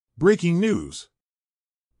Breaking news.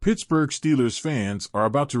 Pittsburgh Steelers fans are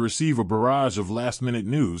about to receive a barrage of last-minute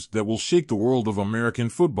news that will shake the world of American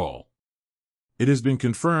football. It has been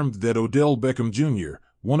confirmed that Odell Beckham Jr.,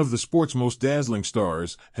 one of the sport's most dazzling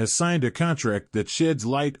stars, has signed a contract that sheds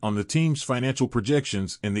light on the team's financial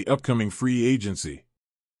projections in the upcoming free agency.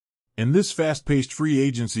 In this fast-paced free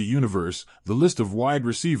agency universe, the list of wide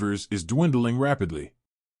receivers is dwindling rapidly.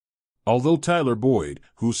 Although Tyler Boyd,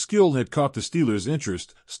 whose skill had caught the Steelers'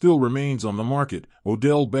 interest, still remains on the market,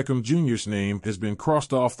 Odell Beckham Jr.'s name has been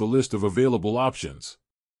crossed off the list of available options.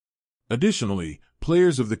 Additionally,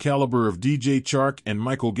 players of the caliber of DJ Chark and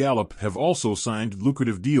Michael Gallup have also signed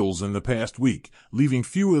lucrative deals in the past week, leaving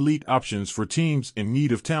few elite options for teams in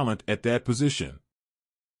need of talent at that position.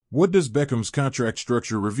 What does Beckham's contract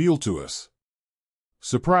structure reveal to us?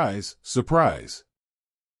 Surprise, surprise.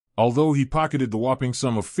 Although he pocketed the whopping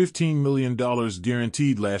sum of $15 million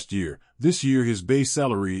guaranteed last year, this year his base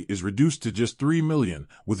salary is reduced to just $3 million,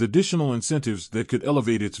 with additional incentives that could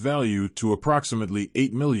elevate its value to approximately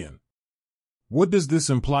 $8 million. What does this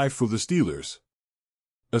imply for the Steelers?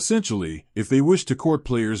 Essentially, if they wish to court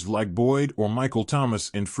players like Boyd or Michael Thomas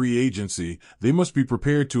in free agency, they must be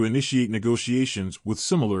prepared to initiate negotiations with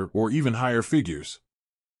similar or even higher figures.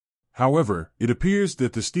 However, it appears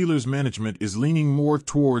that the Steelers' management is leaning more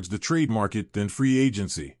towards the trade market than free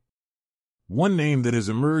agency. One name that has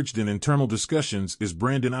emerged in internal discussions is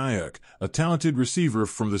Brandon Ayuk, a talented receiver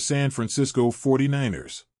from the San Francisco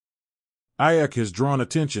 49ers. Ayuk has drawn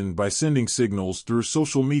attention by sending signals through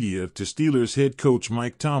social media to Steelers head coach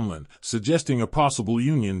Mike Tomlin, suggesting a possible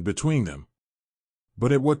union between them.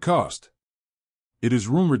 But at what cost? It is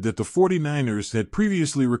rumored that the 49ers had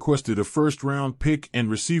previously requested a first-round pick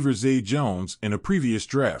and receiver Zay Jones in a previous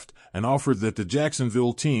draft, an offer that the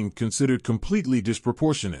Jacksonville team considered completely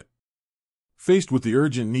disproportionate. Faced with the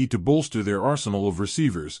urgent need to bolster their arsenal of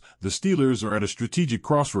receivers, the Steelers are at a strategic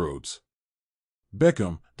crossroads.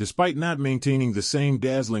 Beckham, despite not maintaining the same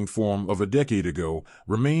dazzling form of a decade ago,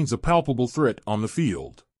 remains a palpable threat on the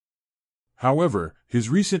field. However, his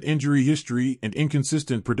recent injury history and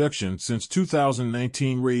inconsistent production since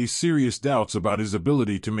 2019 raise serious doubts about his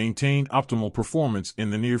ability to maintain optimal performance in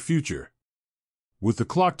the near future. With the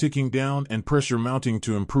clock ticking down and pressure mounting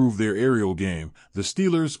to improve their aerial game, the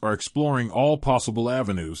Steelers are exploring all possible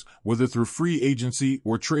avenues, whether through free agency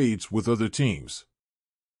or trades with other teams.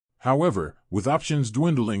 However, with options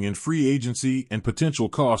dwindling in free agency and potential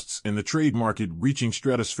costs in the trade market reaching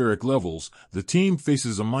stratospheric levels, the team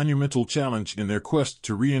faces a monumental challenge in their quest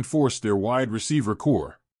to reinforce their wide receiver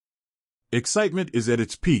core. Excitement is at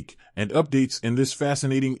its peak, and updates in this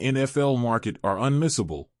fascinating NFL market are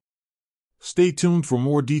unmissable. Stay tuned for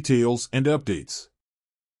more details and updates.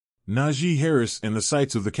 Najee Harris in the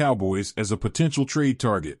sights of the Cowboys as a potential trade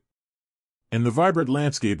target. In the vibrant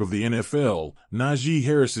landscape of the NFL, Najee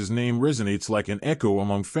Harris's name resonates like an echo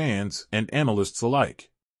among fans and analysts alike.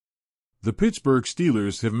 The Pittsburgh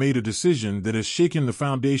Steelers have made a decision that has shaken the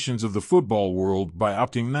foundations of the football world by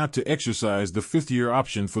opting not to exercise the fifth-year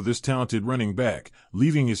option for this talented running back,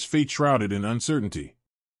 leaving his fate shrouded in uncertainty.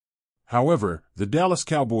 However, the Dallas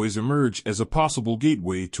Cowboys emerge as a possible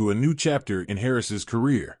gateway to a new chapter in Harris's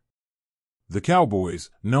career. The Cowboys,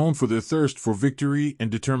 known for their thirst for victory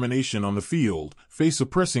and determination on the field, face a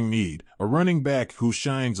pressing need, a running back who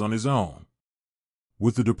shines on his own.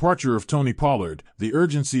 With the departure of Tony Pollard, the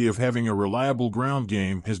urgency of having a reliable ground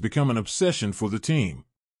game has become an obsession for the team.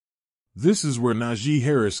 This is where Najee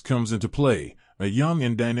Harris comes into play, a young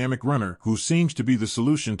and dynamic runner who seems to be the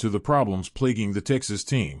solution to the problems plaguing the Texas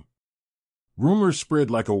team. Rumors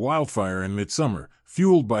spread like a wildfire in midsummer,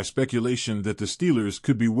 fueled by speculation that the Steelers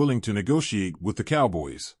could be willing to negotiate with the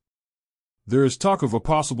Cowboys. There is talk of a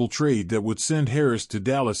possible trade that would send Harris to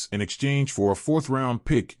Dallas in exchange for a fourth-round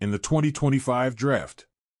pick in the 2025 draft.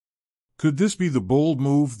 Could this be the bold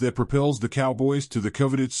move that propels the Cowboys to the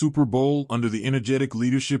coveted Super Bowl under the energetic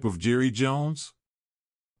leadership of Jerry Jones?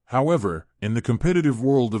 However, in the competitive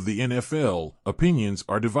world of the NFL, opinions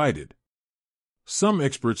are divided. Some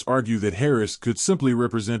experts argue that Harris could simply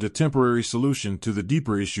represent a temporary solution to the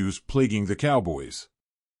deeper issues plaguing the Cowboys.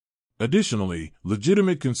 Additionally,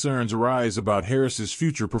 legitimate concerns arise about Harris's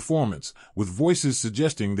future performance, with voices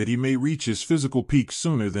suggesting that he may reach his physical peak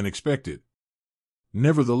sooner than expected.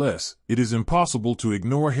 Nevertheless, it is impossible to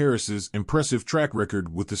ignore Harris's impressive track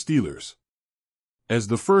record with the Steelers. As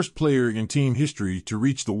the first player in team history to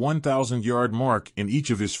reach the 1,000-yard mark in each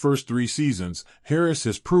of his first 3 seasons, Harris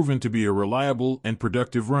has proven to be a reliable and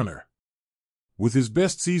productive runner. With his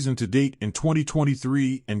best season to date in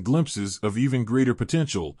 2023 and glimpses of even greater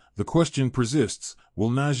potential, the question persists, will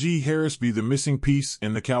Najee Harris be the missing piece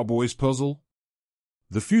in the Cowboys' puzzle?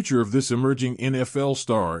 The future of this emerging NFL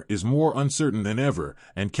star is more uncertain than ever,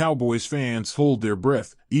 and Cowboys fans hold their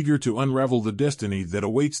breath, eager to unravel the destiny that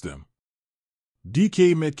awaits them.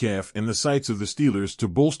 DK Metcalf in the sights of the Steelers to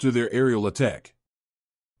bolster their aerial attack.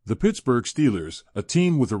 The Pittsburgh Steelers, a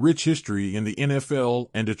team with a rich history in the NFL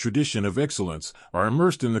and a tradition of excellence, are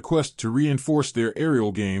immersed in the quest to reinforce their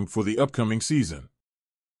aerial game for the upcoming season.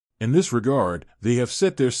 In this regard, they have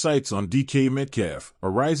set their sights on DK Metcalf,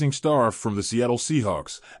 a rising star from the Seattle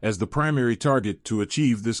Seahawks, as the primary target to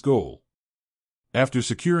achieve this goal. After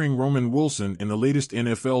securing Roman Wilson in the latest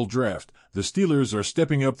NFL draft, the Steelers are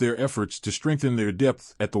stepping up their efforts to strengthen their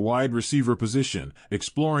depth at the wide receiver position,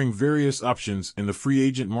 exploring various options in the free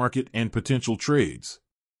agent market and potential trades.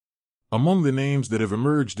 Among the names that have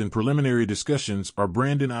emerged in preliminary discussions are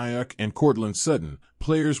Brandon Ayuk and Courtland Sutton,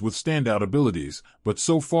 players with standout abilities, but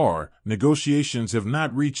so far, negotiations have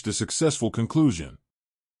not reached a successful conclusion.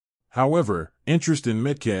 However, interest in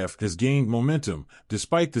Metcalf has gained momentum,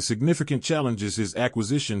 despite the significant challenges his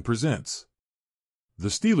acquisition presents. The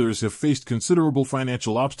Steelers have faced considerable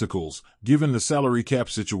financial obstacles, given the salary cap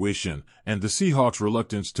situation, and the Seahawks'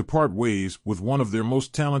 reluctance to part ways with one of their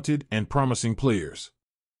most talented and promising players.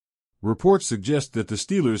 Reports suggest that the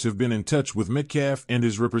Steelers have been in touch with Metcalf and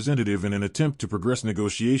his representative in an attempt to progress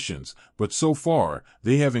negotiations, but so far,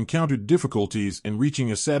 they have encountered difficulties in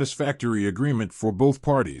reaching a satisfactory agreement for both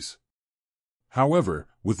parties. However,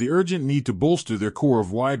 with the urgent need to bolster their core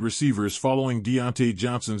of wide receivers following Deontay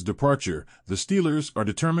Johnson's departure, the Steelers are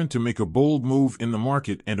determined to make a bold move in the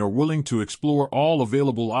market and are willing to explore all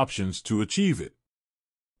available options to achieve it.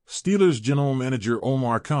 Steelers general manager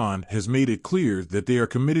Omar Khan has made it clear that they are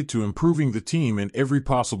committed to improving the team in every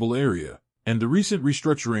possible area, and the recent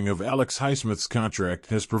restructuring of Alex Highsmith's contract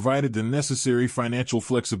has provided the necessary financial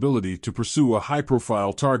flexibility to pursue a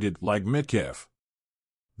high-profile target like Metcalf.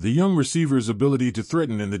 The young receiver's ability to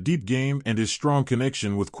threaten in the deep game and his strong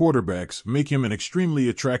connection with quarterbacks make him an extremely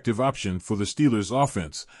attractive option for the Steelers'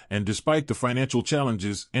 offense, and despite the financial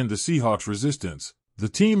challenges and the Seahawks' resistance, the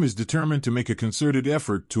team is determined to make a concerted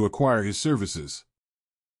effort to acquire his services.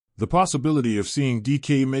 The possibility of seeing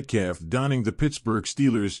DK Metcalf donning the Pittsburgh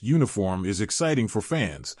Steelers uniform is exciting for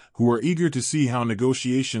fans, who are eager to see how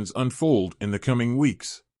negotiations unfold in the coming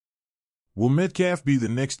weeks. Will Metcalf be the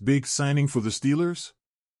next big signing for the Steelers?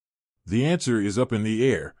 The answer is up in the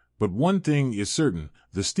air, but one thing is certain: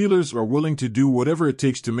 the Steelers are willing to do whatever it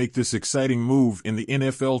takes to make this exciting move in the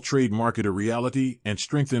NFL trade market a reality and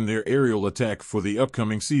strengthen their aerial attack for the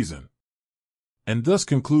upcoming season. And thus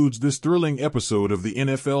concludes this thrilling episode of the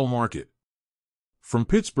NFL market. From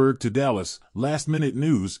Pittsburgh to Dallas, last-minute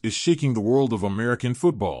news is shaking the world of American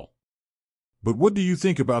football. But what do you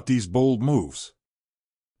think about these bold moves?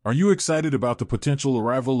 Are you excited about the potential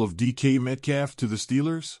arrival of DK Metcalf to the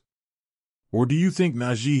Steelers? Or do you think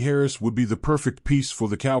Najee Harris would be the perfect piece for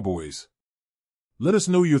the Cowboys? Let us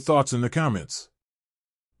know your thoughts in the comments.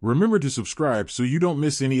 Remember to subscribe so you don't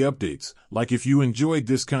miss any updates, like if you enjoyed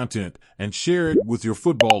this content, and share it with your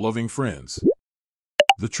football-loving friends.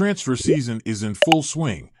 The transfer season is in full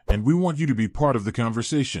swing, and we want you to be part of the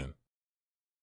conversation.